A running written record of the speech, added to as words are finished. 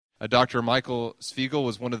Dr. Michael Spiegel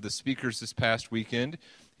was one of the speakers this past weekend.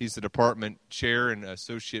 He's the department chair and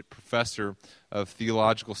associate professor of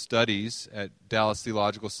theological studies at Dallas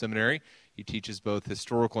Theological Seminary. He teaches both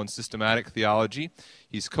historical and systematic theology.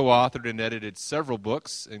 He's co-authored and edited several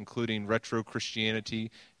books, including Retro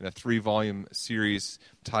Christianity and a 3-volume series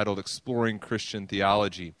titled Exploring Christian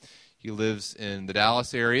Theology. He lives in the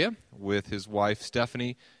Dallas area with his wife,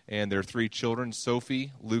 Stephanie, and their 3 children,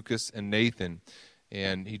 Sophie, Lucas, and Nathan.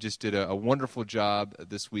 And he just did a wonderful job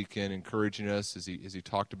this weekend encouraging us as he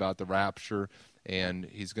talked about the rapture. And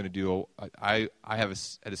he's going to do I had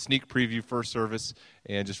a sneak preview first service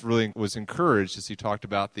and just really was encouraged as he talked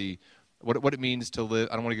about what it means to live.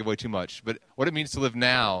 I don't want to give away too much, but what it means to live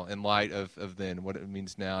now in light of then, what it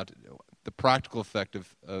means now, the practical effect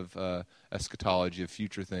of eschatology, of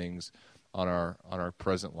future things on our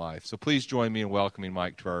present life. So please join me in welcoming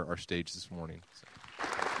Mike to our stage this morning.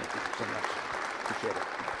 Thank you so much. Appreciate it.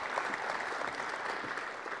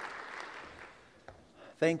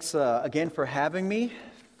 Thanks again for having me,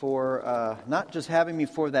 for not just having me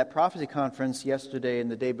for that prophecy conference yesterday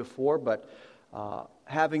and the day before, but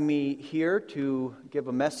having me here to give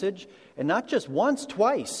a message, and not just once,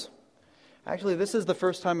 twice. Actually, this is the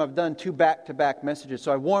first time I've done 2 back-to-back messages,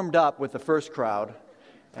 so I warmed up with the first crowd,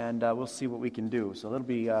 and we'll see what we can do. So that'll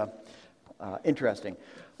be interesting.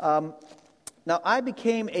 Now, I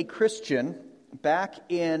became a Christian back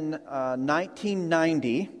in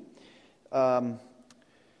 1990. The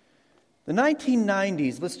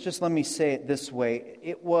 1990s, let me say it this way,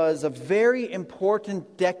 it was a very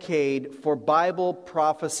important decade for Bible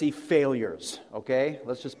prophecy failures, okay?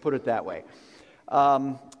 Let's just put it that way.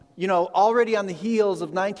 Already on the heels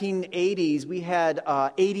of 1980s, we had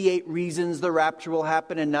 88 reasons the rapture will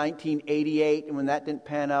happen in 1988, and when that didn't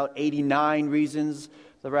pan out, 89 reasons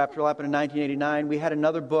the rapture will happen in 1989. We had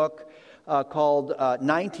another book called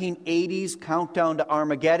 1980s Countdown to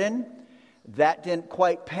Armageddon. That didn't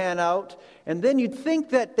quite pan out. And then you'd think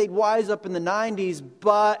that they'd wise up in the 90s,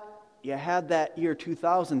 but you had that year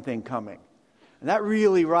 2000 thing coming. And that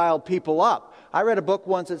really riled people up. I read a book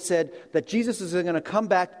once that said that Jesus is going to come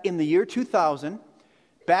back in the year 2000,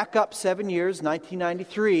 back up 7 years,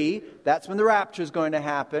 1993. That's when the rapture is going to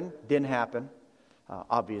happen. Didn't happen,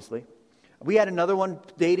 obviously. We had another one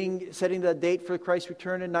setting the date for Christ's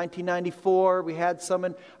return in 1994. We had some,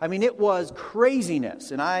 it was craziness.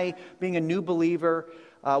 And I, being a new believer,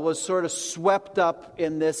 was sort of swept up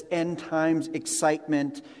in this end times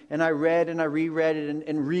excitement. And I read and I reread it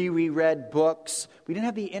and reread books. We didn't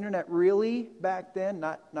have the internet really back then,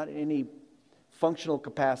 not in any functional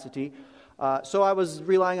capacity. So I was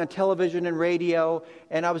relying on television and radio,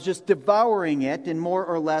 and I was just devouring it and more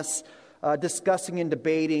or less discussing and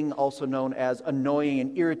debating, also known as annoying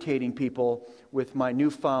and irritating people with my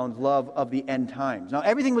newfound love of the end times. Now,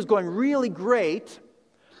 everything was going really great.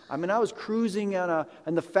 I was cruising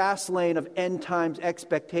in the fast lane of end times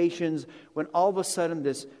expectations when all of a sudden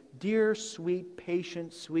this dear, sweet,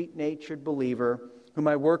 patient, sweet-natured believer whom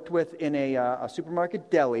I worked with in a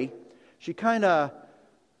supermarket deli, she kind of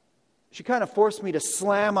forced me to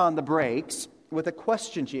slam on the brakes with a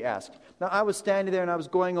question she asked. Now, I was standing there and I was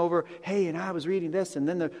going over, hey, and I was reading this, and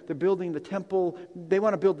then they're building the temple. They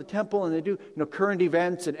want to build the temple, and they do current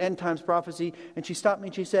events and end times prophecy. And she stopped me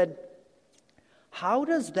and she said, how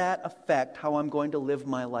does that affect how I'm going to live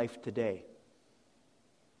my life today?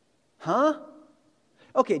 Huh?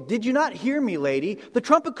 Okay, did you not hear me, lady? The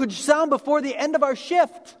trumpet could sound before the end of our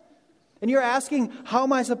shift. And you're asking, how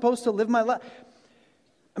am I supposed to live my life?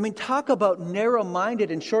 Talk about narrow-minded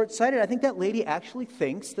and short-sighted. I think that lady actually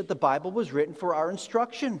thinks that the Bible was written for our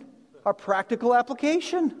instruction, our practical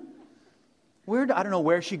application. Weird. I don't know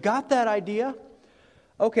where she got that idea.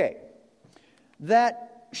 Okay.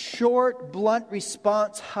 That short, blunt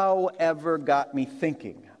response, however, got me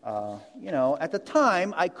thinking. At the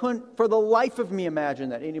time, I couldn't for the life of me imagine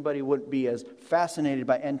that anybody wouldn't be as fascinated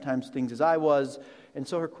by end times things as I was. And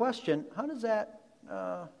so her question, how does that,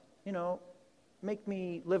 make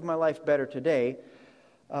me live my life better today,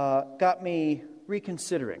 got me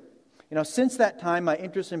reconsidering. Since that time, my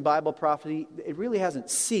interest in Bible prophecy, it really hasn't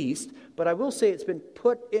ceased, but I will say it's been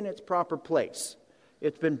put in its proper place.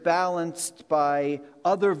 It's been balanced by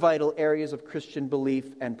other vital areas of Christian belief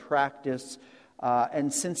and practice.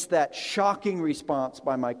 And since that shocking response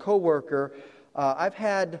by my coworker, I've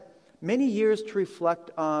had many years to reflect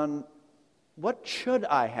on what should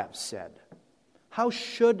I have said? How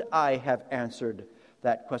should I have answered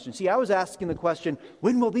that question? See, I was asking the question,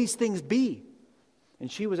 when will these things be?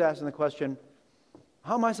 And she was asking the question,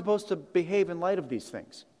 how am I supposed to behave in light of these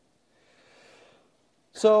things?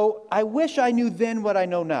 So I wish I knew then what I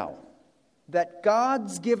know now. that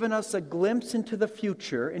God's given us a glimpse into the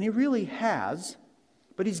future, and He really has,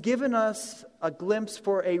 but He's given us a glimpse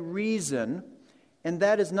for a reason, and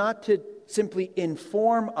that is not to simply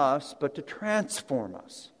inform us, but to transform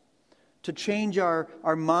us, to change our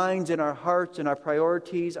minds and our hearts and our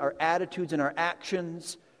priorities, our attitudes and our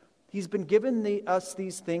actions. He's been given us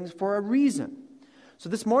these things for a reason. So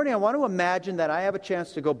this morning I want to imagine that I have a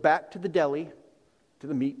chance to go back to the deli, to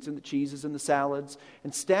the meats and the cheeses and the salads,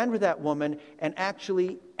 and stand with that woman and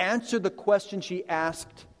actually answer the question she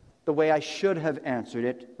asked the way I should have answered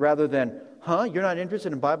it, rather than, you're not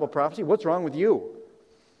interested in Bible prophecy? What's wrong with you?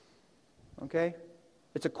 Okay?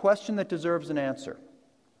 It's a question that deserves an answer.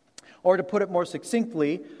 Or to put it more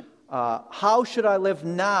succinctly, how should I live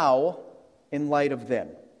now in light of then?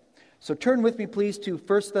 So turn with me, please, to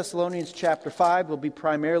 1 Thessalonians chapter 5. We'll be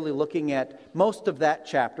primarily looking at most of that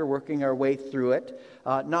chapter, working our way through it,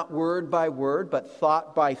 not word by word, but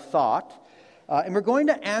thought by thought. And we're going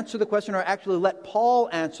to answer the question, or actually let Paul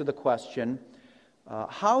answer the question,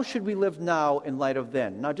 how should we live now in light of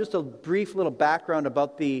then? Now, just a brief little background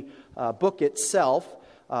about the book itself.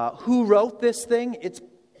 Who wrote this thing? It's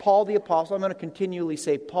Paul the Apostle. I'm going to continually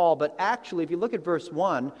say Paul, but actually, if you look at verse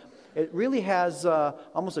 1, it really has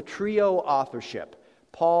almost a trio authorship.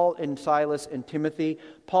 Paul and Silas and Timothy.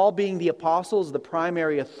 Paul, being the apostle, is the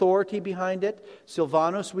primary authority behind it.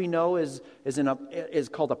 Silvanus, we know, is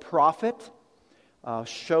called a prophet.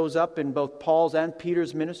 Shows up in both Paul's and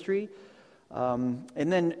Peter's ministry. And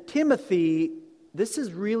then Timothy, this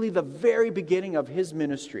is really the very beginning of his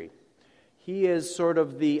ministry. He is sort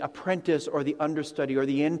of the apprentice or the understudy or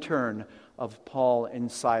the intern of Paul and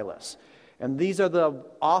Silas. And these are the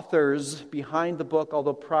authors behind the book,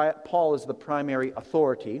 although Paul is the primary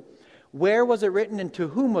authority. Where was it written and to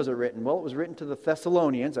whom was it written? Well, it was written to the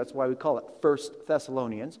Thessalonians. That's why we call it 1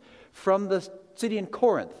 Thessalonians. From the city in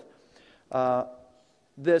Corinth.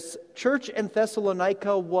 This church in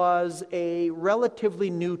Thessalonica was a relatively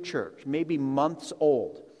new church, maybe months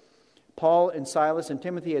old. Paul and Silas and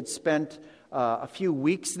Timothy had spent a few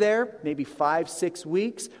weeks there, maybe 5-6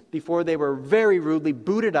 weeks, before they were very rudely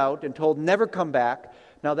booted out and told never come back.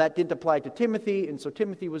 Now that didn't apply to Timothy, and so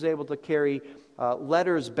Timothy was able to carry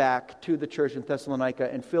letters back to the church in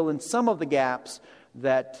Thessalonica and fill in some of the gaps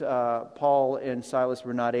that Paul and Silas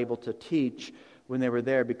were not able to teach when they were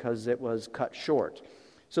there because it was cut short.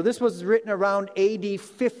 So this was written around AD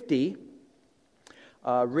 50,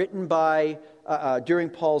 written by during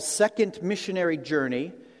Paul's second missionary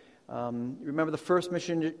journey. Remember the first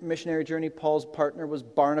missionary journey, Paul's partner was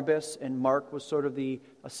Barnabas, and Mark was sort of the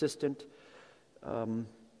assistant.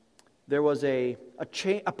 There was a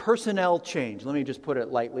personnel change, let me just put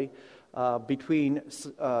it lightly, between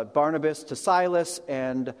Barnabas to Silas,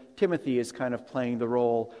 and Timothy is kind of playing the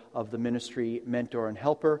role of the ministry mentor and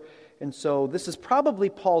helper. And so this is probably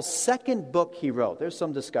Paul's second book he wrote. There's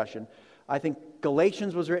some discussion. I think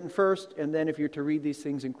Galatians was written first, and then if you're to read these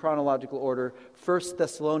things in chronological order, 1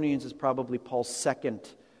 Thessalonians is probably Paul's second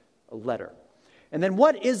letter. And then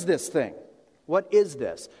what is this thing? What is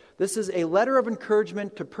this? This is a letter of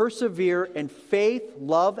encouragement to persevere in faith,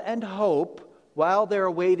 love, and hope while they're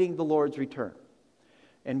awaiting the Lord's return.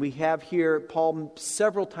 And we have here, Paul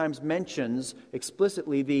several times mentions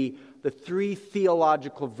explicitly the three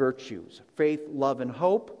theological virtues, faith, love, and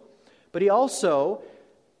hope. But he also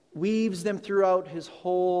weaves them throughout his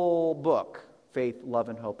whole book, faith, love,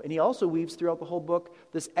 and hope. And he also weaves throughout the whole book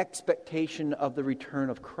this expectation of the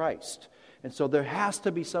return of Christ. And so there has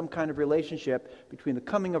to be some kind of relationship between the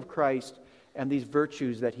coming of Christ and these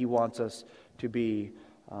virtues that he wants us to be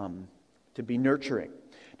nurturing.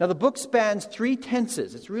 Now the book spans 3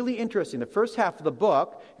 tenses. It's really interesting. The first half of the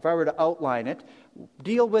book, if I were to outline it,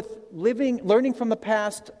 deal with learning from the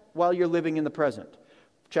past while you're living in the present.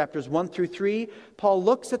 Chapters 1 through 3, Paul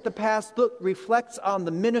looks at the past, reflects on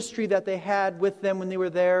the ministry that they had with them when they were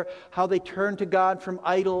there, how they turned to God from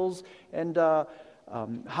idols, and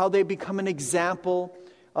how they become an example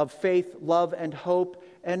of faith, love, and hope.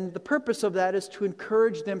 And the purpose of that is to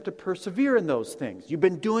encourage them to persevere in those things. You've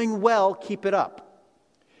been doing well, keep it up.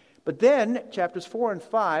 But then, chapters 4 and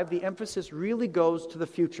 5, the emphasis really goes to the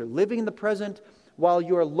future, living in the present while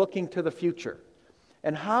you are looking to the future.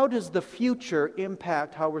 And how does the future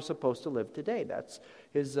impact how we're supposed to live today? That's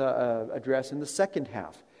his address in the second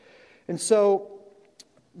half. And so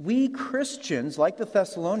we Christians, like the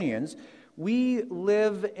Thessalonians, we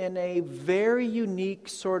live in a very unique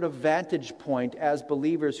sort of vantage point as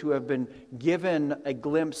believers who have been given a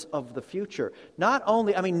glimpse of the future. Not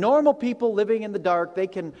only, normal people living in the dark, they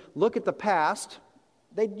can look at the past.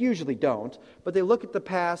 They usually don't, but they look at the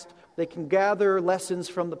past. They can gather lessons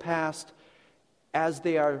from the past. as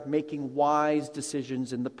they are making wise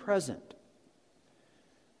decisions in the present.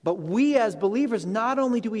 But we as believers, not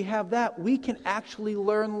only do we have that, we can actually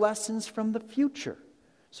learn lessons from the future.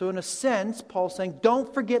 So in a sense, Paul's saying,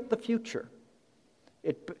 don't forget the future.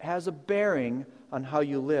 It has a bearing on how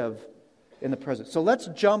you live in the present. So let's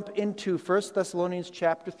jump into 1 Thessalonians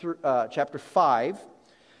chapter 5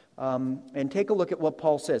 and take a look at what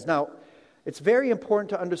Paul says. Now, it's very important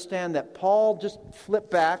to understand that Paul, just flip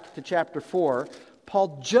back to chapter 4,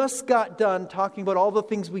 Paul just got done talking about all the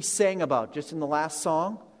things we sang about just in the last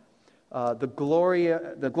song. The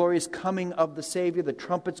glorious coming of the Savior, the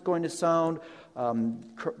trumpet's going to sound,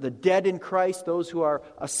 the dead in Christ, those who are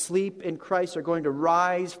asleep in Christ are going to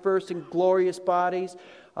rise first in glorious bodies.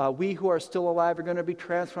 We who are still alive are going to be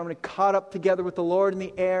transformed and caught up together with the Lord in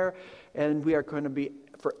the air, and we are going to be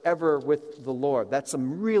forever with the Lord. That's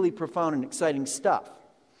some really profound and exciting stuff.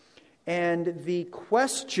 And the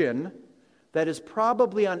question that is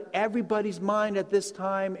probably on everybody's mind at this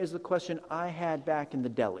time is the question I had back in the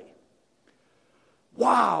deli.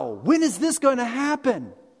 Wow, when is this going to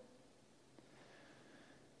happen?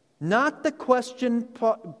 Not the question,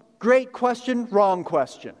 great question, wrong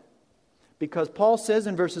question. Because Paul says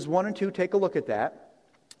in verses 1 and 2, take a look at that,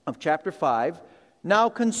 of chapter 5, now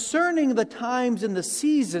concerning the times and the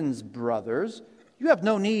seasons, brothers, you have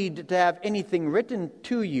no need to have anything written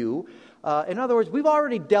to you. In other words, we've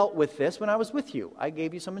already dealt with this when I was with you. I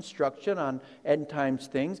gave you some instruction on end times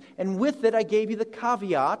things, and with it I gave you the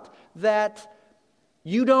caveat that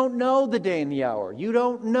you don't know the day and the hour. You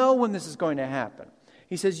don't know when this is going to happen.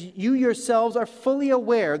 He says, you yourselves are fully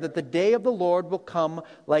aware that the day of the Lord will come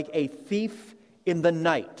like a thief in the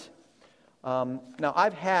night. Now,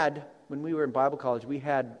 when we were in Bible college, we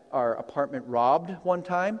had our apartment robbed one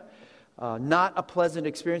time. Not a pleasant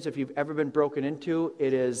experience if you've ever been broken into.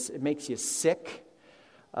 It makes you sick.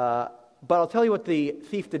 But I'll tell you what the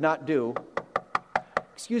thief did not do.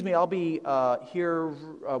 Excuse me, I'll be here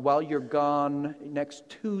while you're gone next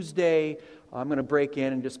Tuesday. I'm going to break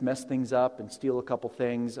in and just mess things up and steal a couple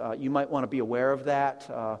things. You might want to be aware of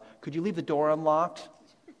that. Could you leave the door unlocked?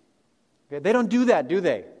 Okay, they don't do that, do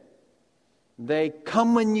they? They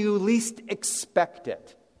come when you least expect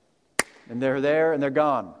it. And they're there and they're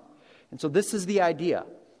gone. And so this is the idea.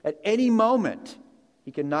 At any moment,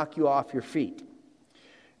 he can knock you off your feet.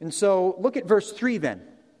 And so look at verse 3 then.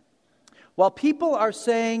 While people are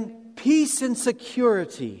saying peace and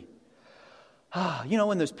security,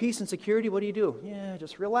 when there's peace and security, what do? Yeah,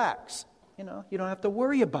 just relax. You don't have to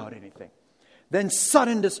worry about anything. Then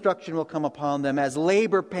sudden destruction will come upon them as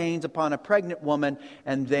labor pains upon a pregnant woman,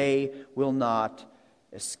 and they will not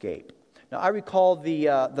escape. Now, I recall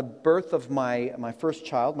the birth of my first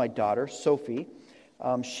child, my daughter, Sophie.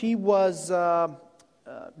 She was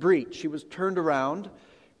breech. She was turned around,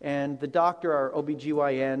 and the doctor, our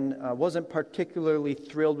OBGYN, wasn't particularly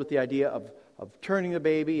thrilled with the idea of turning the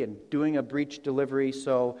baby and doing a breech delivery,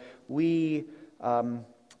 so we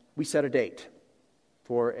set a date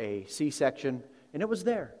for a C-section, and it was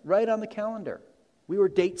there, right on the calendar. We were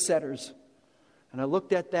date setters. And I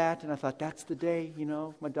looked at that, and I thought, that's the day,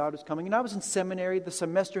 my daughter's coming. And I was in seminary. The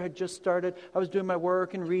semester had just started. I was doing my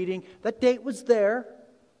work and reading. That date was there,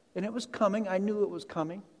 and it was coming. I knew it was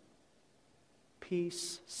coming.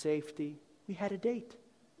 Peace, safety. We had a date.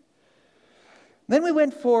 Then we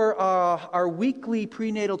went for our weekly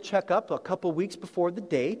prenatal checkup a couple weeks before the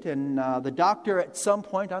date, and the doctor at some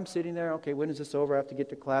point, I'm sitting there, okay, when is this over? I have to get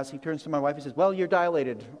to class. He turns to my wife and says, well, you're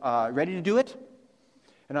dilated. Ready to do it?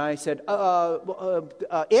 And I said,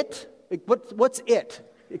 it? What's it?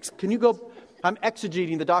 Can you go? I'm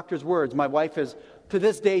exegeting the doctor's words. My wife is, to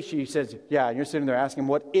this day, she says, yeah, and you're sitting there asking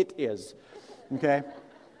what it is. Okay?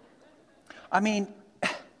 I mean,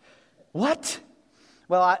 what?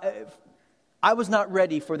 Well, I was not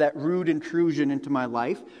ready for that rude intrusion into my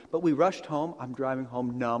life, but we rushed home. I'm driving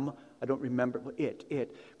home numb. I don't remember.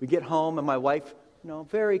 It. We get home, and my wife,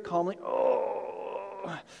 very calmly,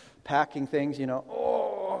 packing things, doing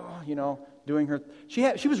her.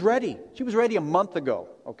 She was ready. She was ready a month ago,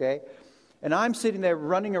 okay? And I'm sitting there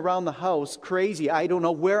running around the house, crazy. I don't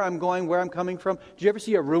know where I'm going, where I'm coming from. Did you ever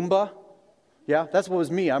see a Roomba? Yeah, that's what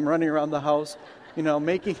was me. I'm running around the house,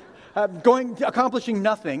 accomplishing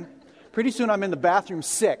nothing. Pretty soon I'm in the bathroom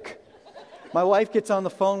sick. My wife gets on the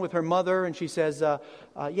phone with her mother, and she says,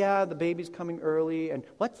 yeah, the baby's coming early. And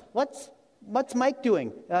what's Mike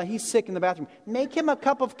doing? He's sick in the bathroom. Make him a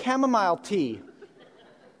cup of chamomile tea.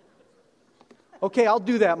 Okay, I'll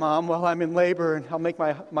do that, Mom, while I'm in labor, and I'll make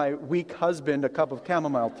my weak husband a cup of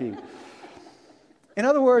chamomile tea. In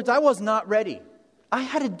other words, I was not ready. I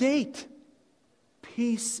had a date.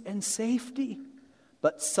 Peace and safety.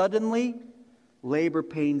 But suddenly, labor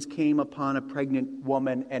pains came upon a pregnant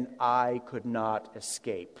woman, and I could not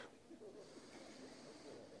escape.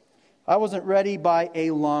 I wasn't ready by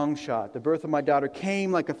a long shot. The birth of my daughter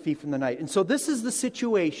came like a thief in the night. And so this is the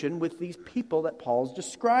situation with these people that Paul's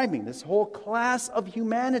describing, this whole class of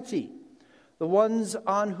humanity. The ones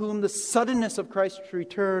on whom the suddenness of Christ's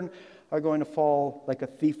return are going to fall like a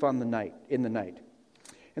thief in the night.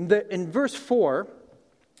 In verse 4,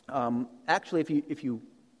 actually, if you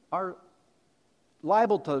are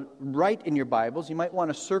liable to write in your Bibles, you might want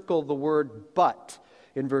to circle the word "but"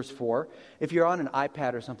 in verse 4. If you're on an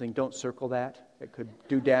iPad or something, don't circle that. It could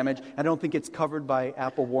do damage. I don't think it's covered by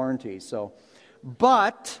Apple warranty.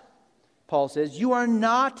 But, Paul says, you are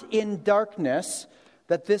not in darkness,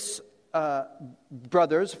 that this,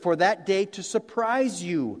 brothers, for that day to surprise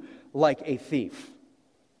you like a thief.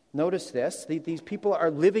 Notice this. These people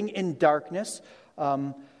are living in darkness.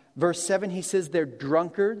 Verse 7, he says they're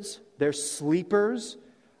drunkards, they're sleepers.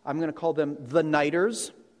 I'm going to call them the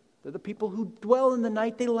nighters. They're the people who dwell in the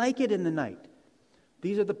night. They like it in the night.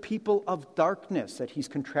 These are the people of darkness that he's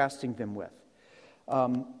contrasting them with.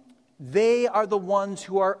 They are the ones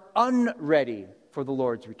who are unready for the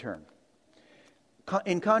Lord's return.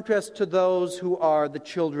 In contrast to those who are the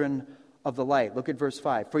children of the light. Look at verse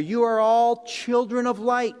 5. For you are all children of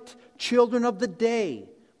light, children of the day.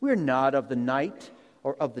 We're not of the night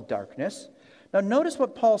or of the darkness. Now notice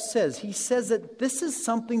what Paul says. He says that this is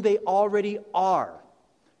something they already are.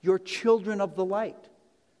 You're children of the light.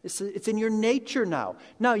 It's in your nature now.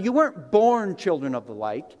 Now, you weren't born children of the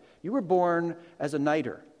light. You were born as a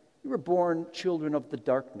nighter. You were born children of the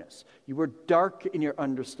darkness. You were dark in your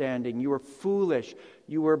understanding. You were foolish.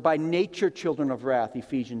 You were by nature children of wrath,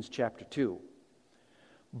 Ephesians chapter 2.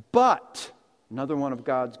 But, another one of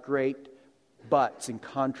God's great buts in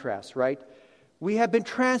contrast, right? We have been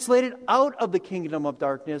translated out of the kingdom of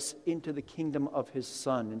darkness into the kingdom of His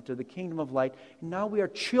Son, into the kingdom of light. And now we are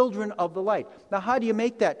children of the light. Now, how do you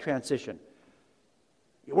make that transition?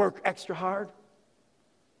 You work extra hard?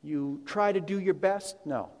 You try to do your best?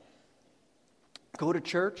 No. Go to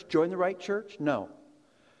church? Join the right church? No.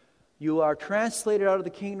 You are translated out of the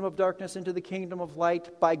kingdom of darkness into the kingdom of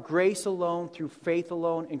light by grace alone, through faith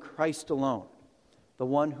alone, in Christ alone. The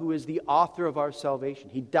one who is the author of our salvation.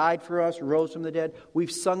 He died for us, rose from the dead.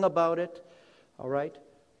 We've sung about it. All right?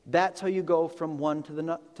 That's how you go from one to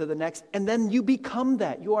the next. And then you become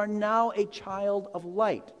that. You are now a child of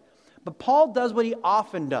light. But Paul does what he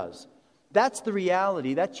often does. That's the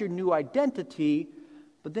reality. That's your new identity.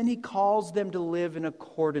 But then he calls them to live in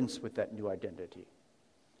accordance with that new identity.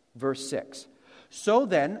 Verse 6. So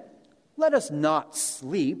then, let us not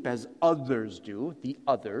sleep as others do, the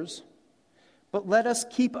others, but let us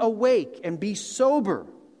keep awake and be sober.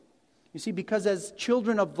 You see, because as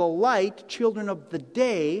children of the light, children of the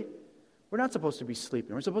day, we're not supposed to be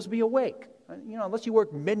sleeping. We're supposed to be awake. Unless you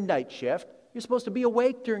work midnight shift, you're supposed to be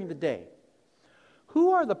awake during the day.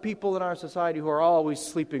 Who are the people in our society who are always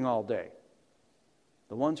sleeping all day?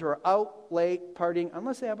 The ones who are out late partying,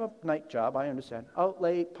 unless they have a night job, I understand. Out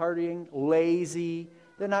late partying, lazy.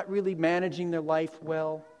 They're not really managing their life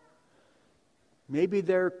well. Maybe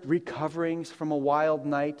they're recovering from a wild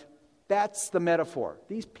night. That's the metaphor.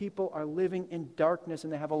 These people are living in darkness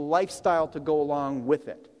and they have a lifestyle to go along with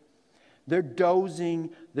it. They're dozing,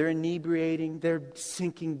 they're inebriating, they're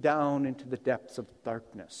sinking down into the depths of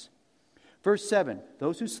darkness. Verse 7,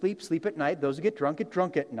 those who sleep, sleep at night. Those who get drunk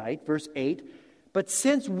at night. Verse 8, but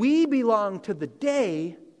since we belong to the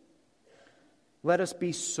day, let us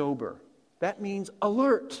be sober. That means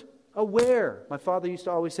alert, aware. My father used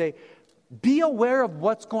to always say, be aware of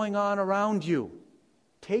what's going on around you.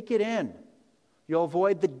 Take it in. You'll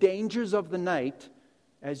avoid the dangers of the night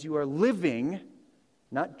as you are living,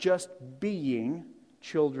 not just being,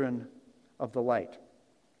 children of the light.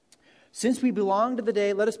 Since we belong to the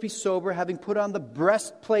day, let us be sober, having put on the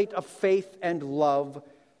breastplate of faith and love,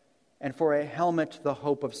 and for a helmet, the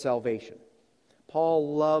hope of salvation.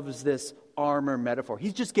 Paul loves this armor metaphor.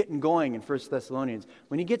 He's just getting going in 1 Thessalonians.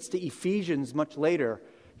 When he gets to Ephesians much later,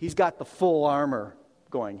 he's got the full armor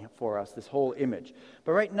going for us, this whole image.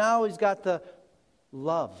 But right now he's got the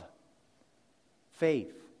love,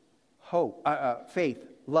 faith, hope, faith,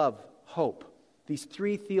 love, hope. These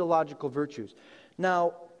three theological virtues.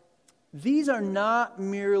 Now, these are not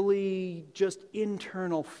merely just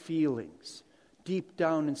internal feelings. Deep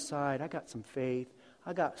down inside, I got some faith.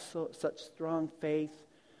 I got such strong faith.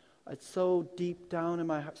 It's so deep down in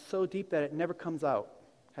my heart, so deep that it never comes out.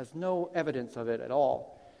 Has no evidence of it at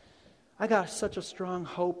all. I got such a strong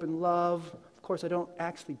hope and love. Of course, I don't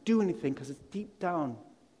actually do anything because it's deep down,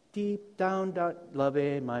 love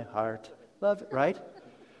in my heart. Love it, right?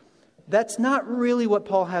 That's not really what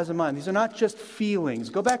Paul has in mind. These are not just feelings.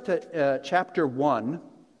 Go back to chapter 1.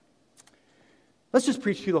 Let's just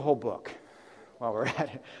preach through the whole book while we're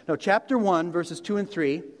at it. No, chapter 1, verses 2 and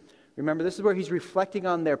 3. Remember, this is where he's reflecting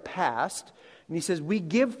on their past. And he says, "We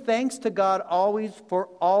give thanks to God always for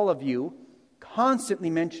all of you, constantly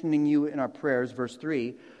mentioning you in our prayers," verse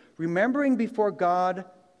 3, "remembering before God,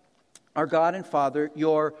 our God and Father,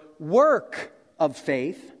 your work of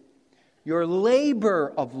faith, your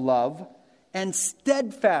labor of love, and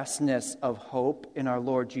steadfastness of hope in our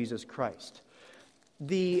Lord Jesus Christ."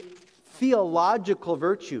 The theological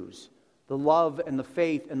virtues, the love and the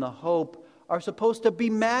faith and the hope, are supposed to be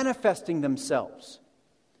manifesting themselves.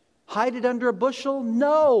 Hide it under a bushel?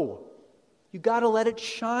 No. You got to let it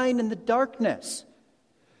shine in the darkness.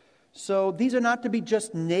 So these are not to be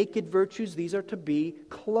just naked virtues. These are to be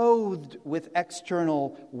clothed with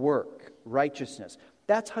external work, righteousness.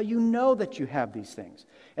 That's how you know that you have these things.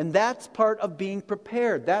 And that's part of being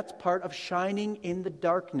prepared. That's part of shining in the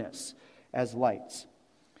darkness as lights.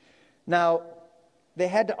 Now, they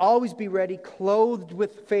had to always be ready, clothed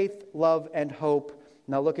with faith, love, and hope.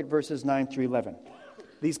 Now look at verses 9 through 11.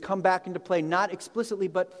 These come back into play, not explicitly,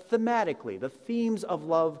 but thematically. The themes of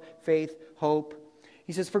love, faith, hope.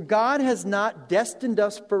 He says, "For God has not destined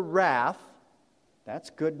us for wrath,"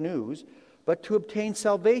 that's good news, "but to obtain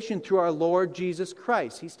salvation through our Lord Jesus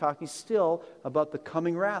Christ." He's talking still about the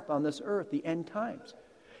coming wrath on this earth, the end times.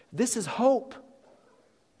 This is hope.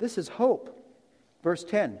 This is hope. Verse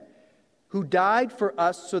 10, "Who died for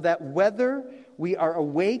us so that whether we are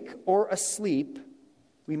awake or asleep,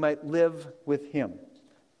 we might live with him."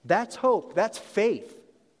 That's hope. That's faith.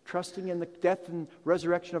 Trusting in the death and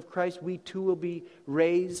resurrection of Christ, we too will be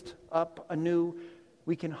raised up anew.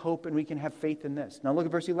 We can hope and we can have faith in this. Now look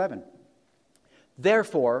at verse 11.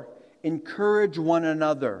 "Therefore, encourage one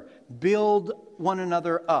another, build one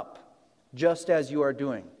another up, just as you are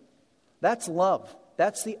doing." That's love.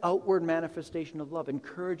 That's the outward manifestation of love.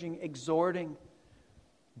 Encouraging, exhorting.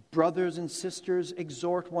 Brothers and sisters,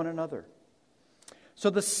 exhort one another. So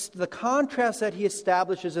the contrast that he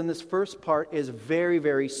establishes in this first part is very,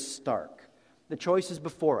 very stark. The choice is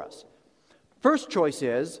before us. First choice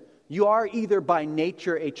is, you are either by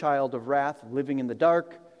nature a child of wrath, living in the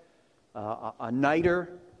dark, a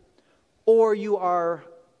nighter, or you are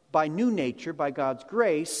by new nature, by God's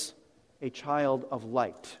grace, a child of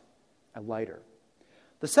light, a lighter.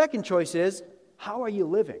 The second choice is, how are you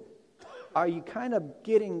living? Are you kind of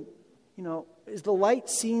getting, is the light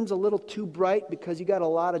seems a little too bright because you got a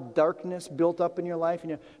lot of darkness built up in your life?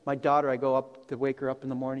 My daughter, I go up to wake her up in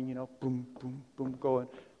the morning, boom, boom, boom, go and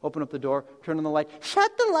open up the door, turn on the light,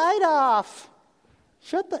 shut the light off.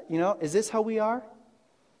 Is this how we are?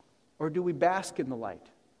 Or do we bask in the light?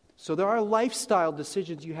 So there are lifestyle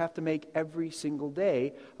decisions you have to make every single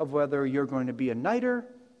day of whether you're going to be a nighter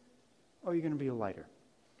or you're going to be a lighter.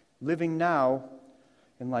 Living now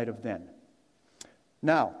in light of then.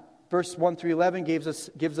 Now, verse 1 through 11 gives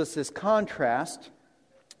us this contrast,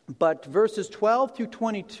 but verses 12 through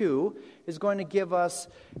 22 is going to give us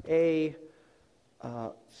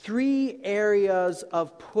three areas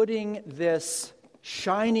of putting this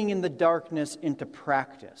shining in the darkness into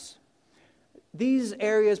practice. These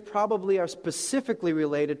areas probably are specifically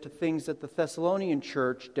related to things that the Thessalonian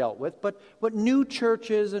church dealt with, but what new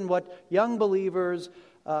churches and what young believers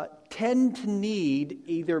tend to need,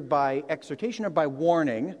 either by exhortation or by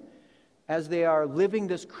warning, as they are living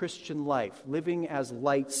this Christian life, living as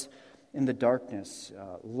lights in the darkness,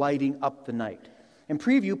 lighting up the night. In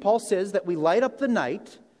preview, Paul says that we light up the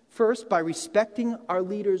night, first, by respecting our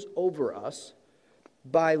leaders over us,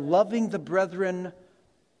 by loving the brethren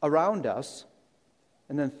around us,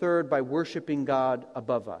 and then third, by worshiping God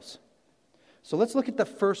above us. So let's look at the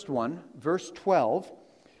first one, verse 12.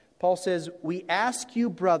 Paul says, "We ask you,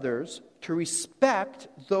 brothers, to respect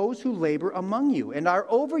those who labor among you and are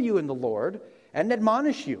over you in the Lord and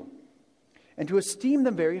admonish you, and to esteem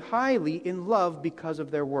them very highly in love because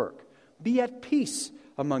of their work. Be at peace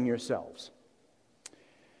among yourselves."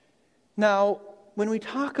 Now, when we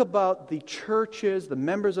talk about the churches, the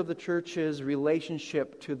members of the church's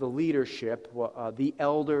relationship to the leadership, the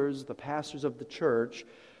elders, the pastors of the church,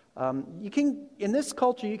 in this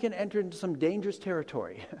culture, you can enter into some dangerous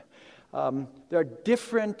territory. There are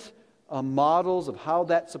different models of how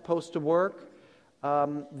that's supposed to work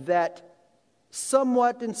that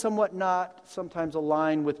somewhat and somewhat not sometimes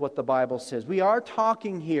align with what the Bible says. We are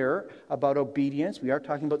talking here about obedience. We are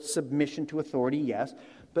talking about submission to authority, yes.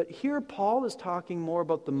 But here Paul is talking more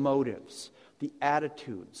about the motives, the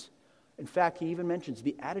attitudes. In fact, he even mentions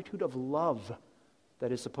the attitude of love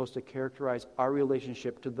that is supposed to characterize our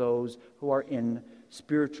relationship to those who are in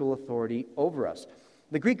spiritual authority over us.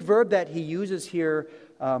 The Greek verb that he uses here,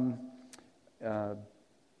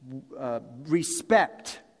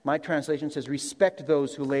 respect. My translation says, respect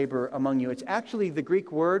those who labor among you. It's actually the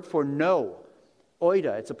Greek word for know,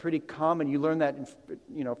 oida. It's a pretty common, you learn that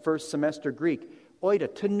in first semester Greek.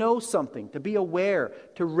 Oida, to know something, to be aware,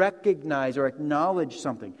 to recognize or acknowledge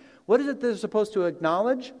something. What is it they're supposed to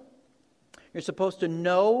acknowledge? You're supposed to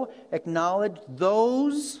know, acknowledge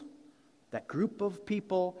those, that group of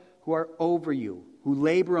people who are over you, who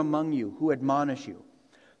labor among you, who admonish you.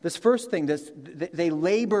 This first thing, they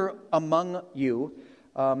labor among you,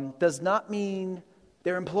 does not mean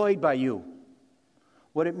they're employed by you.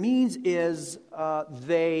 What it means is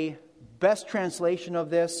best translation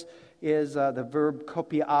of this is the verb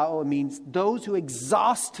kopiao. It means those who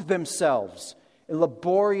exhaust themselves in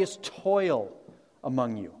laborious toil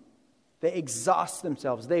among you. They exhaust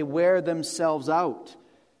themselves. They wear themselves out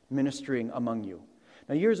ministering among you.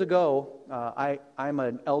 Now, years ago, I'm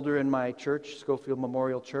an elder in my church, Schofield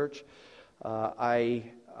Memorial Church.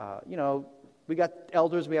 We got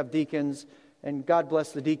elders, we have deacons, and God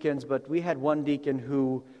bless the deacons, but we had one deacon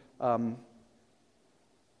who,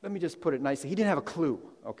 let me just put it nicely, he didn't have a clue,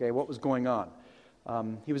 what was going on.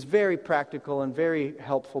 He was very practical and very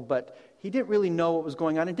helpful, but he didn't really know what was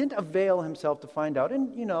going on and didn't avail himself to find out.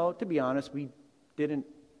 And, to be honest, we didn't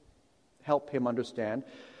help him understand.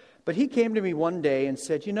 But he came to me one day and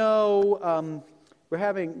said, we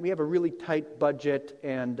have a really tight budget,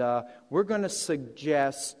 and we're going to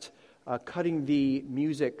suggest cutting the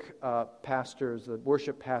music pastor's, the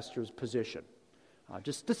worship pastor's position.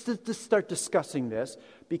 Just start discussing this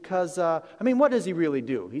because, what does he really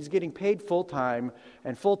do? He's getting paid full-time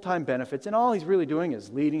and full-time benefits, and all he's really doing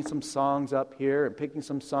is leading some songs up here and picking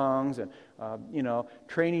some songs and,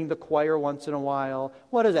 training the choir once in a while.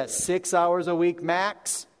 What is that, 6 hours a week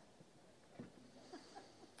max?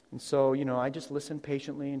 And so, I just listened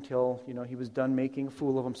patiently until, he was done making a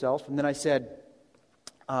fool of himself. And then I said,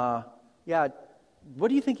 what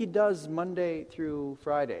do you think he does Monday through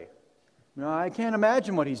Friday? I can't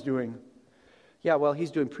imagine what he's doing. Yeah, well,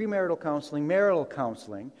 he's doing premarital counseling, marital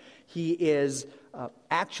counseling. He is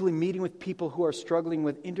actually meeting with people who are struggling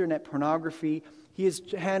with internet pornography. He is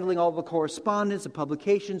handling all the correspondence, the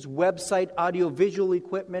publications, website, audiovisual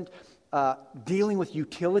equipment, dealing with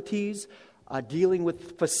utilities, dealing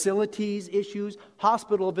with facilities issues,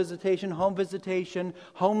 hospital visitation, home visitation,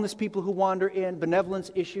 homeless people who wander in, benevolence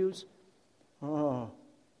issues. Oh,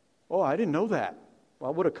 I didn't know that. Well,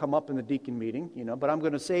 it would have come up in the deacon meeting, but I'm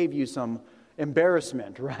going to save you some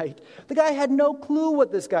embarrassment, right? The guy had no clue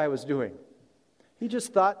what this guy was doing. He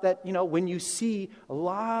just thought that, when you see a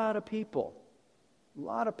lot of people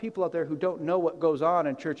out there who don't know what goes on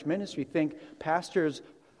in church ministry think pastors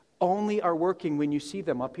only are working when you see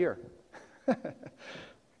them up here.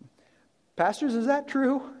 Pastors, is that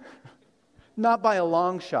true? Not by a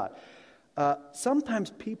long shot. Sometimes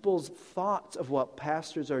people's thoughts of what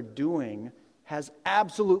pastors are doing has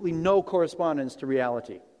absolutely no correspondence to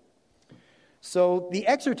reality. So the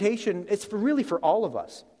exhortation, it's really for all of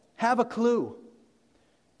us. Have a clue.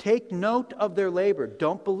 Take note of their labor.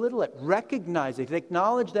 Don't belittle it. Recognize it.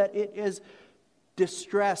 Acknowledge that it is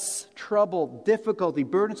distress, trouble, difficulty,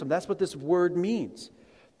 burdensome. That's what this word means.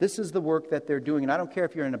 This is the work that they're doing. And I don't care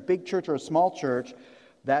if you're in a big church or a small church,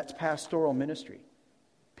 that's pastoral ministry.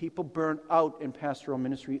 People burn out in pastoral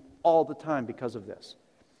ministry all the time because of this.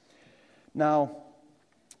 Now,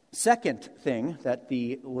 second thing that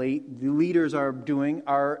the leaders are doing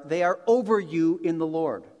they are over you in the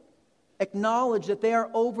Lord. Acknowledge that they are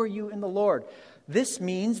over you in the Lord. This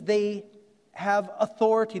means they have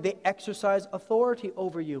authority. They exercise authority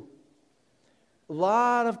over you. A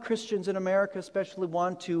lot of Christians in America especially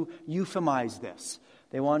want to euphemize this.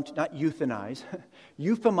 They want to, not euthanize,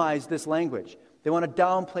 euphemize this language. They want to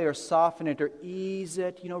downplay or soften it or ease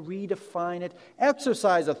it, redefine it.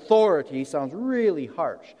 Exercise authority sounds really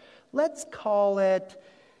harsh. Let's call it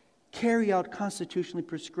carry out constitutionally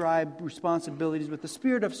prescribed responsibilities with the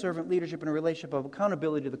spirit of servant leadership and a relationship of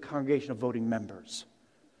accountability to the congregation of voting members.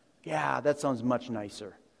 Yeah, that sounds much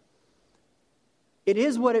nicer. It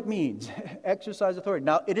is what it means, exercise authority.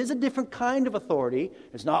 Now, it is a different kind of authority.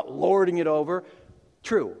 It's not lording it over.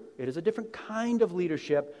 True, it is a different kind of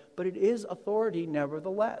leadership, but it is authority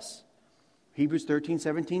nevertheless. Hebrews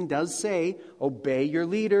 13:17 does say, obey your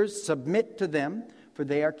leaders, submit to them, for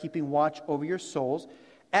they are keeping watch over your souls,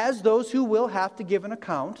 as those who will have to give an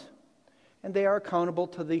account, and they are accountable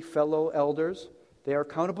to the fellow elders. They are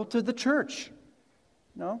accountable to the church.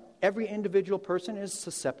 No, every individual person is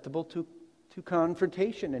susceptible to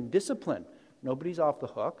confrontation and discipline. Nobody's off the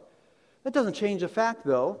hook. That doesn't change the fact,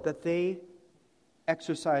 though, that they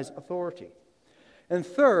exercise authority. And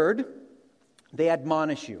third, they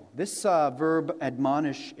admonish you. This verb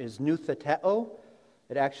admonish is noutheteo.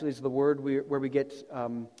 It actually is the word where we get,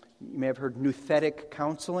 you may have heard, nouthetic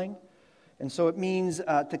counseling. And so it means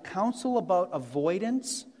to counsel about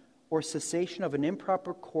avoidance or cessation of an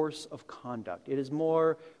improper course of conduct. It is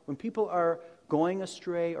more when people are going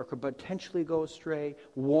astray or could potentially go astray,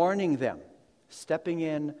 warning them, stepping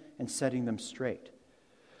in and setting them straight.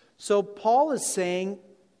 So Paul is saying,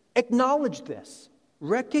 acknowledge this,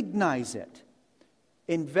 recognize it,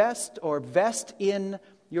 invest or vest in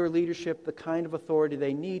your leadership the kind of authority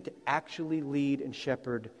they need to actually lead and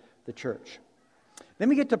shepherd the church. Then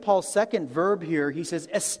we get to Paul's second verb here. He says,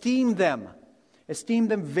 esteem them. Esteem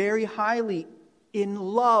them very highly in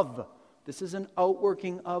love. This is an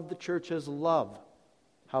outworking of the church's love,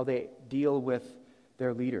 how they deal with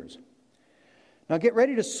their leaders. Now get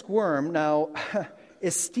ready to squirm. Now,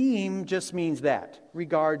 esteem just means that.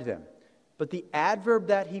 Regard them. But the adverb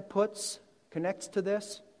that he connects to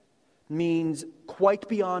this, means quite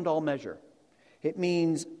beyond all measure. It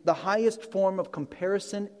means the highest form of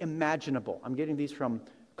comparison imaginable. I'm getting these from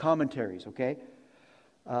commentaries, okay?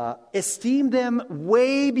 Esteem them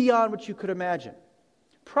way beyond what you could imagine.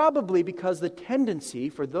 Probably because the tendency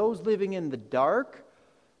for those living in the dark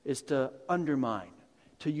is to undermine,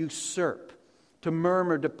 to usurp, to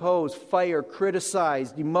murmur, depose, fire,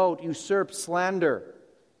 criticize, demote, usurp, slander.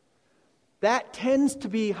 That tends to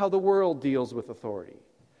be how the world deals with authority.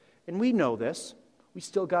 And we know this. We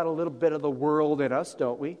still got a little bit of the world in us,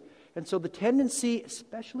 don't we? And so the tendency,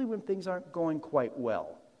 especially when things aren't going quite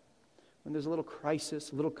well, when there's a little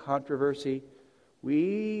crisis, a little controversy,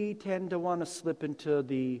 we tend to want to slip into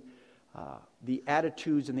the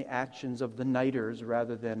attitudes and the actions of the nighters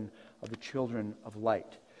rather than of the children of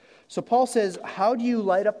light. So Paul says, how do you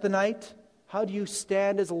light up the night? How do you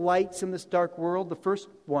stand as lights in this dark world? The first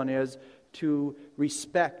one is to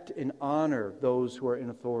respect and honor those who are in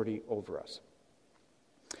authority over us.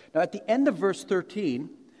 Now, at the end of verse 13,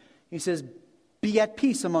 he says, be at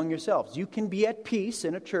peace among yourselves. You can be at peace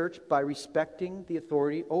in a church by respecting the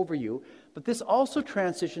authority over you. But this also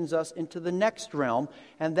transitions us into the next realm,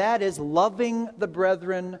 and that is loving the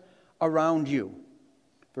brethren around you.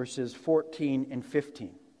 Verses 14 and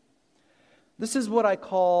 15. This is what I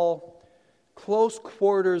call close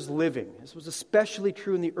quarters living. This was especially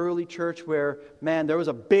true in the early church where, man, there was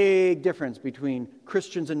a big difference between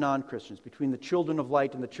Christians and non-Christians, between the children of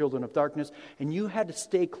light and the children of darkness, and you had to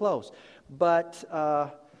stay close. But,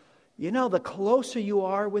 the closer you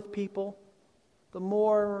are with people, the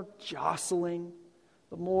more jostling,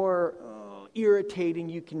 the more irritating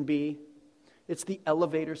you can be. It's the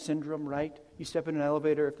elevator syndrome, right? You step in an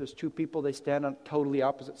elevator, if there's two people, they stand on totally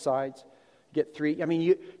opposite sides. Get three. I mean,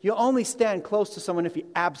 you only stand close to someone if you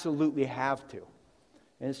absolutely have to.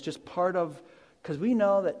 And it's just part of, because we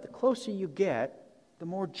know that the closer you get, the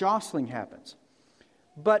more jostling happens.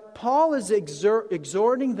 But Paul is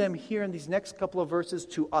exhorting them here in these next couple of verses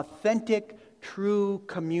to authentic, true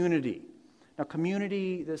community. Now,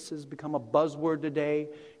 community, this has become a buzzword today.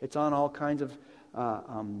 It's on all kinds of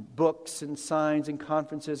books and signs and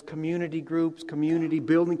conferences, community groups, community,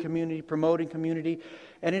 building community, promoting community.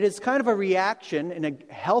 And it is kind of a reaction, and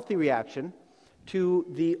a healthy reaction, to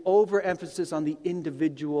the overemphasis on the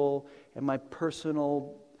individual and my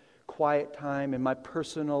personal quiet time and my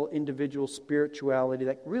personal individual spirituality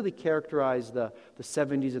that really characterized the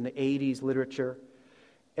 70s and the 80s literature.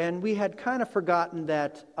 And we had kind of forgotten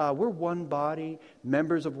that we're one body,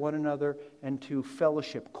 members of one another, and to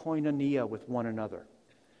fellowship, koinonia, with one another.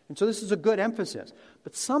 And so this is a good emphasis.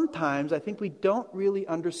 But sometimes I think we don't really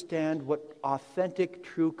understand what authentic,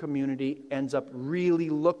 true community ends up really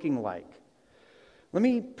looking like. Let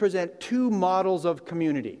me present two models of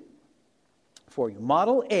community for you.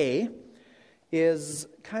 Model A is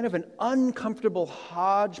kind of an uncomfortable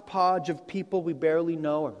hodgepodge of people we barely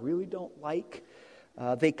know or really don't like.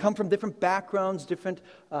 They come from different backgrounds, different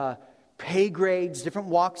pay grades, different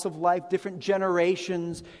walks of life, different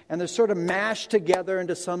generations, and they're sort of mashed together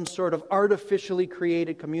into some sort of artificially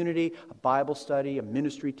created community, a Bible study, a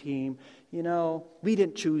ministry team. You know, we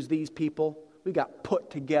didn't choose these people. We got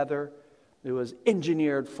put together. It was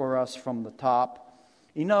engineered for us from the top.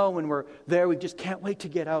 You know, when we're there, we just can't wait to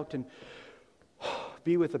get out and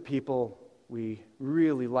be with the people we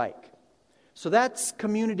really like. So that's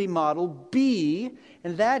community model B,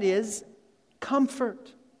 and that is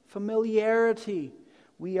comfort, familiarity.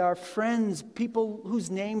 We are friends, people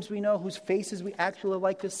whose names we know, whose faces we actually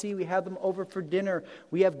like to see. We have them over for dinner.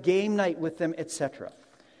 We have game night with them, etc.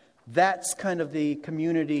 That's kind of the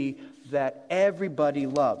community that everybody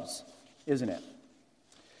loves, isn't it?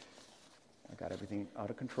 got everything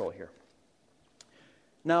out of control here.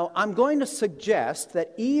 Now, I'm going to suggest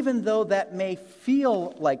that even though that may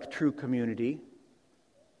feel like true community,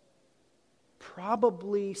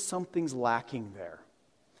 probably something's lacking there.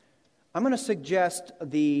 I'm going to suggest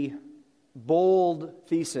the bold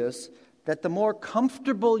thesis that the more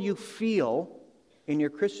comfortable you feel in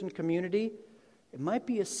your Christian community, it might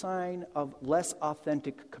be a sign of less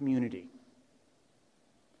authentic community.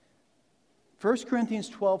 1 Corinthians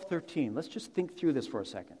 12:13. Let's just think through this for a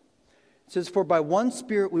second. It says, "For by one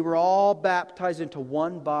Spirit we were all baptized into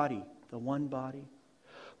one body," the one body.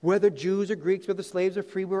 "Whether Jews or Greeks, whether slaves or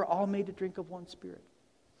free, we were all made to drink of one Spirit."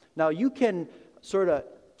 Now you can sort of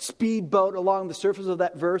speedboat along the surface of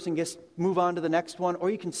that verse and just move on to the next one,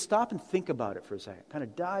 or you can stop and think about it for a second. Kind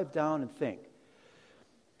of dive down and think.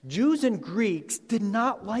 Jews and Greeks did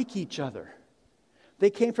not like each other. They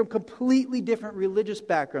came from completely different religious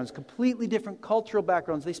backgrounds, completely different cultural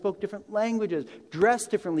backgrounds. They spoke different languages, dressed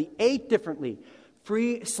differently, ate differently.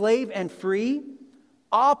 Free, slave and free,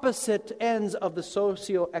 opposite ends of the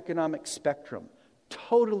socioeconomic spectrum.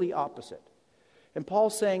 Totally opposite. And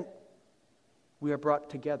Paul's saying, we are brought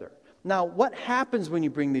together. Now, what happens when you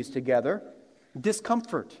bring these together?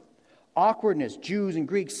 Discomfort, awkwardness, Jews and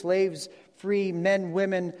Greeks, slaves, free, men,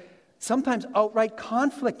 women. Sometimes outright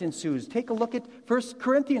conflict ensues. Take a look at 1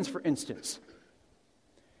 Corinthians, for instance.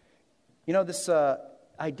 You know, this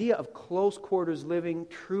idea of close quarters living,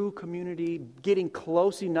 true community, getting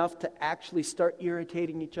close enough to actually start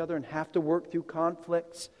irritating each other and have to work through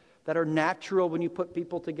conflicts that are natural when you put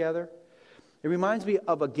people together. It reminds me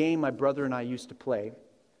of a game my brother and I used to play.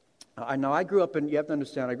 I grew up in, you have to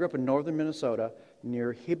understand, I grew up in northern Minnesota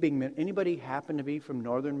near Hibbing. Anybody happen to be from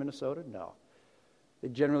northern Minnesota? No. They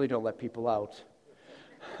generally don't let people out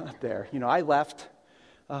there. You know, I left.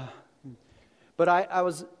 But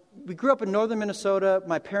we grew up in northern Minnesota.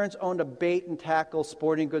 My parents owned a bait and tackle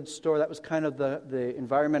sporting goods store. That was kind of the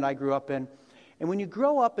environment I grew up in. And when you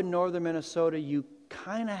grow up in northern Minnesota, you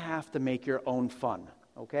kind of have to make your own fun,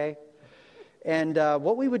 okay? And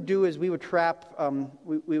what we would do is we would trap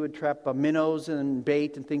minnows and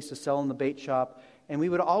bait and things to sell in the bait shop. And we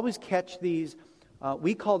would always catch these,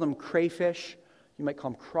 we call them crayfish. You might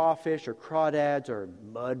call them crawfish or crawdads or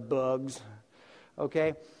mud bugs,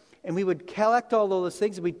 okay? And we would collect all those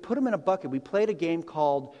things and we'd put them in a bucket. We played a game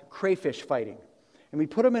called crayfish fighting. And we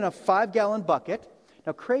put them in a 5-gallon bucket.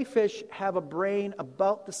 Now, crayfish have a brain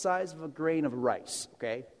about the size of a grain of rice,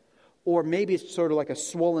 okay? Or maybe it's sort of like a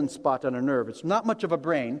swollen spot on a nerve. It's not much of a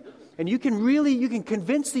brain. And you can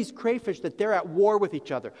convince these crayfish that they're at war with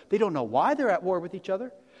each other. They don't know why they're at war with each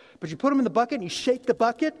other. But you put them in the bucket and you shake the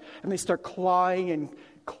bucket and they start clawing and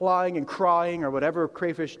crying or whatever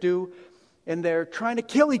crayfish do. And they're trying to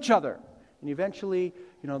kill each other. And eventually,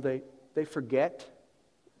 you know, they forget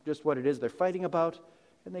just what it is they're fighting about.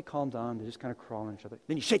 And they calm down. They just kind of crawl on each other.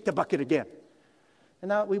 Then you shake the bucket again. And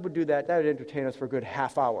now we would do that. That would entertain us for a good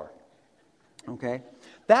half hour. Okay?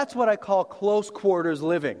 That's what I call close quarters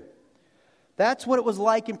living. That's what it was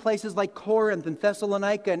like in places like Corinth and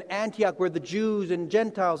Thessalonica and Antioch, where the Jews and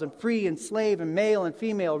Gentiles and free and slave and male and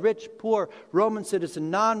female, rich, poor, Roman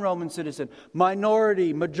citizen, non-Roman citizen,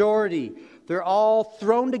 minority, majority, they're all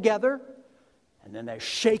thrown together and then they're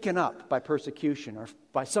shaken up by persecution or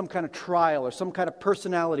by some kind of trial or some kind of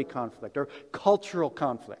personality conflict or cultural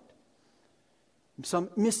conflict.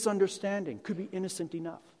 Some misunderstanding, could be innocent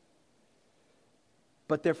enough.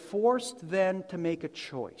 But they're forced then to make a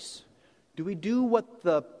choice. Do we do what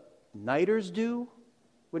the nighters do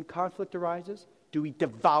when conflict arises? Do we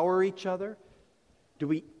devour each other? Do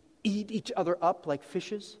we eat each other up like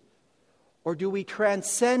fishes? Or do we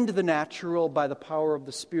transcend the natural by the power of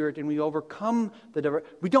the Spirit and we overcome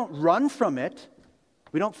we don't run from it.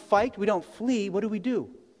 We don't fight. We don't flee. What do?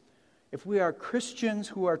 If we are Christians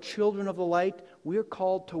who are children of the light, we are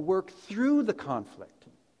called to work through the conflict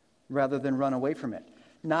rather than run away from it.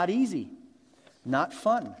 Not easy. Not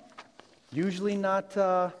fun. Usually not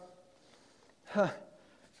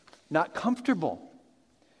comfortable.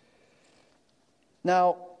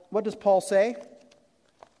 Now, what does Paul say?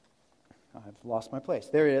 I've lost my place.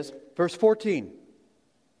 There it is. Verse 14.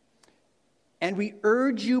 And we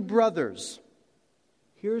urge you, brothers.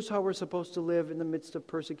 Here's how we're supposed to live in the midst of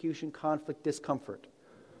persecution, conflict, discomfort.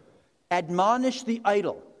 Admonish the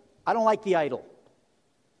idle. I don't like the idle.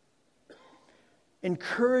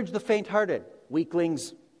 Encourage the faint-hearted,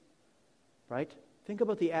 weaklings. Right? Think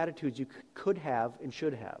about the attitudes you could have and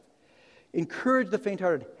should have. Encourage the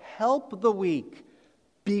faint-hearted. Help the weak.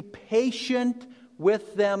 Be patient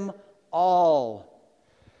with them all.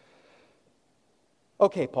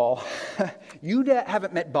 Okay, Paul. You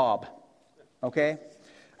haven't met Bob. Okay?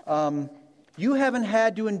 You haven't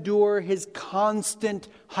had to endure his constant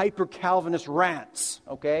hyper-Calvinist rants,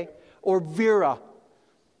 okay? Or Vera.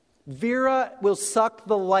 Vera will suck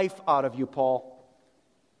the life out of you, Paul.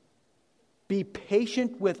 Be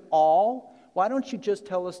patient with all. Why don't you just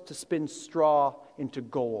tell us to spin straw into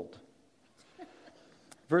gold?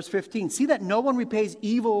 Verse 15, see that no one pays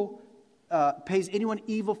anyone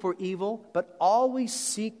evil for evil, but always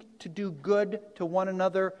seek to do good to one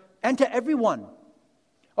another and to everyone.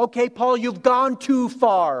 Okay, Paul, you've gone too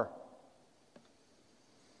far.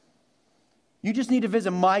 You just need to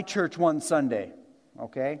visit my church one Sunday,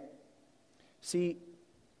 okay? See,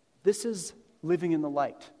 this is living in the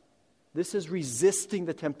light. This is resisting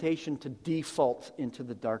the temptation to default into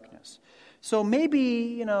the darkness. So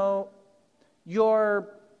maybe, you're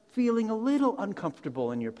feeling a little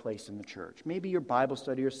uncomfortable in your place in the church. Maybe your Bible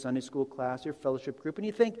study, your Sunday school class, your fellowship group, and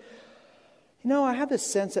you think, I have this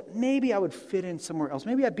sense that maybe I would fit in somewhere else.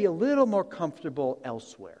 Maybe I'd be a little more comfortable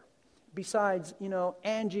elsewhere. Besides,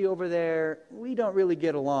 Angie over there, we don't really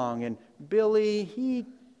get along. And Billy, he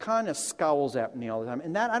kind of scowls at me all the time.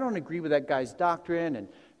 And I don't agree with that guy's doctrine. And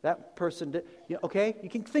that person, okay? You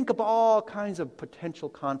can think of all kinds of potential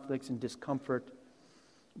conflicts and discomfort.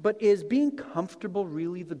 But is being comfortable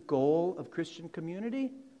really the goal of Christian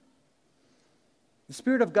community? The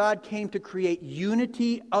Spirit of God came to create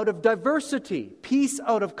unity out of diversity, peace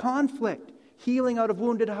out of conflict, healing out of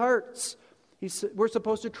wounded hearts. We're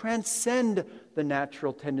supposed to transcend the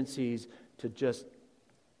natural tendencies to just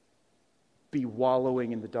be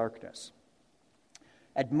wallowing in the darkness.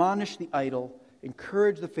 Admonish the idle,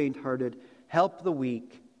 encourage the faint-hearted, help the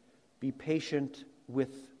weak, be patient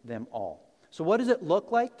with them all. So what does it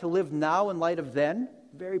look like to live now in light of then?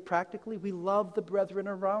 Very practically, we love the brethren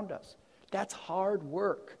around us. That's hard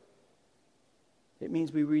work. It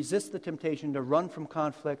means we resist the temptation to run from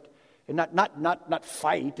conflict and not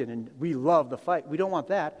fight, and we love the fight. We don't want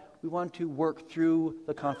that. We want to work through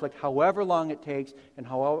the conflict however long it takes and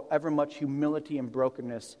however much humility and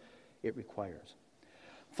brokenness it requires.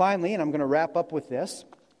 Finally, and I'm going to wrap up with this,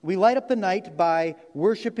 we light up the night by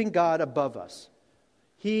worshiping God above us.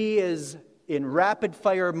 He is in rapid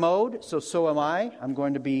fire mode, so am I. I'm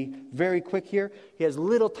going to be very quick here. He has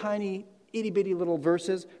little tiny itty-bitty little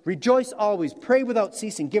verses. Rejoice always, pray without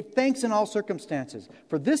ceasing, give thanks in all circumstances,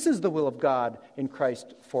 for this is the will of God in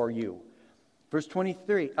Christ for you. Verse 20,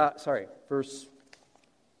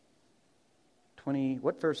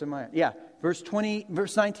 what verse am I at? Yeah, verse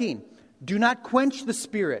 19. Do not quench the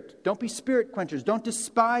Spirit. Don't be Spirit quenchers. Don't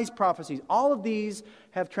despise prophecies. All of these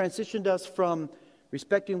have transitioned us from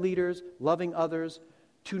respecting leaders, loving others,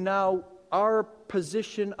 to now our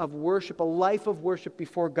position of worship, a life of worship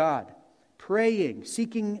before God. Praying,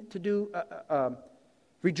 seeking to do,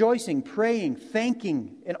 rejoicing, praying,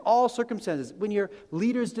 thanking in all circumstances. When your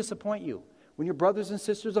leaders disappoint you, when your brothers and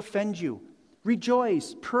sisters offend you,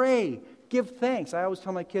 rejoice, pray, give thanks. I always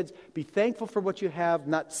tell my kids, be thankful for what you have,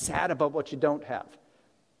 not sad about what you don't have.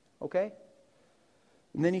 Okay?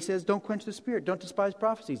 And then he says, don't quench the Spirit, don't despise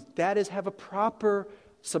prophecies. That is, have a proper,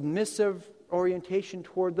 submissive orientation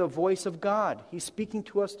toward the voice of God. He's speaking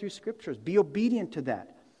to us through Scriptures. Be obedient to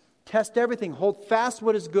that. Test everything. Hold fast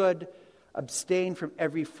what is good. Abstain from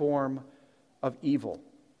every form of evil.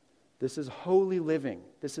 This is holy living.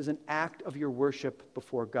 This is an act of your worship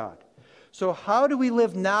before God. So how do we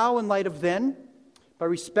live now in light of then? By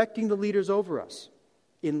respecting the leaders over us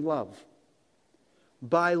in love.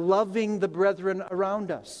 By loving the brethren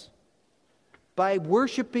around us. By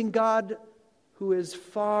worshiping God who is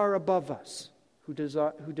far above us, who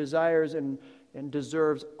desires and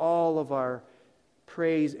deserves all of our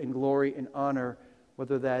praise and glory and honor,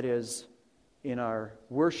 whether that is in our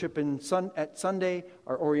worship at Sunday,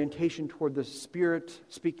 our orientation toward the Spirit,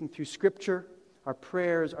 speaking through Scripture, our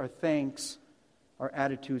prayers, our thanks, our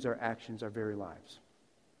attitudes, our actions, our very lives.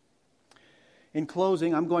 In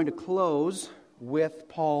closing, I'm going to close with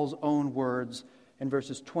Paul's own words in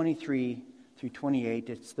verses 23 through 28.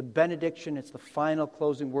 It's the benediction, it's the final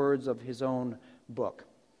closing words of his own book.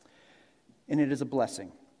 And it is a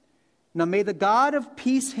blessing. Now may the God of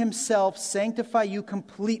peace himself sanctify you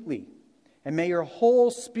completely, and may your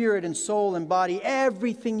whole spirit and soul and body,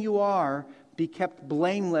 everything you are, be kept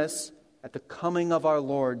blameless at the coming of our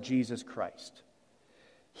Lord Jesus Christ.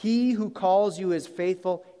 He who calls you is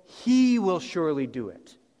faithful, he will surely do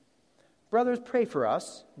it. Brothers, pray for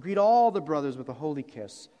us. Greet all the brothers with a holy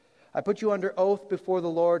kiss. I put you under oath before the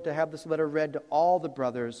Lord to have this letter read to all the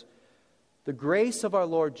brothers. The grace of our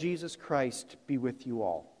Lord Jesus Christ be with you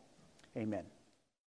all. Amen.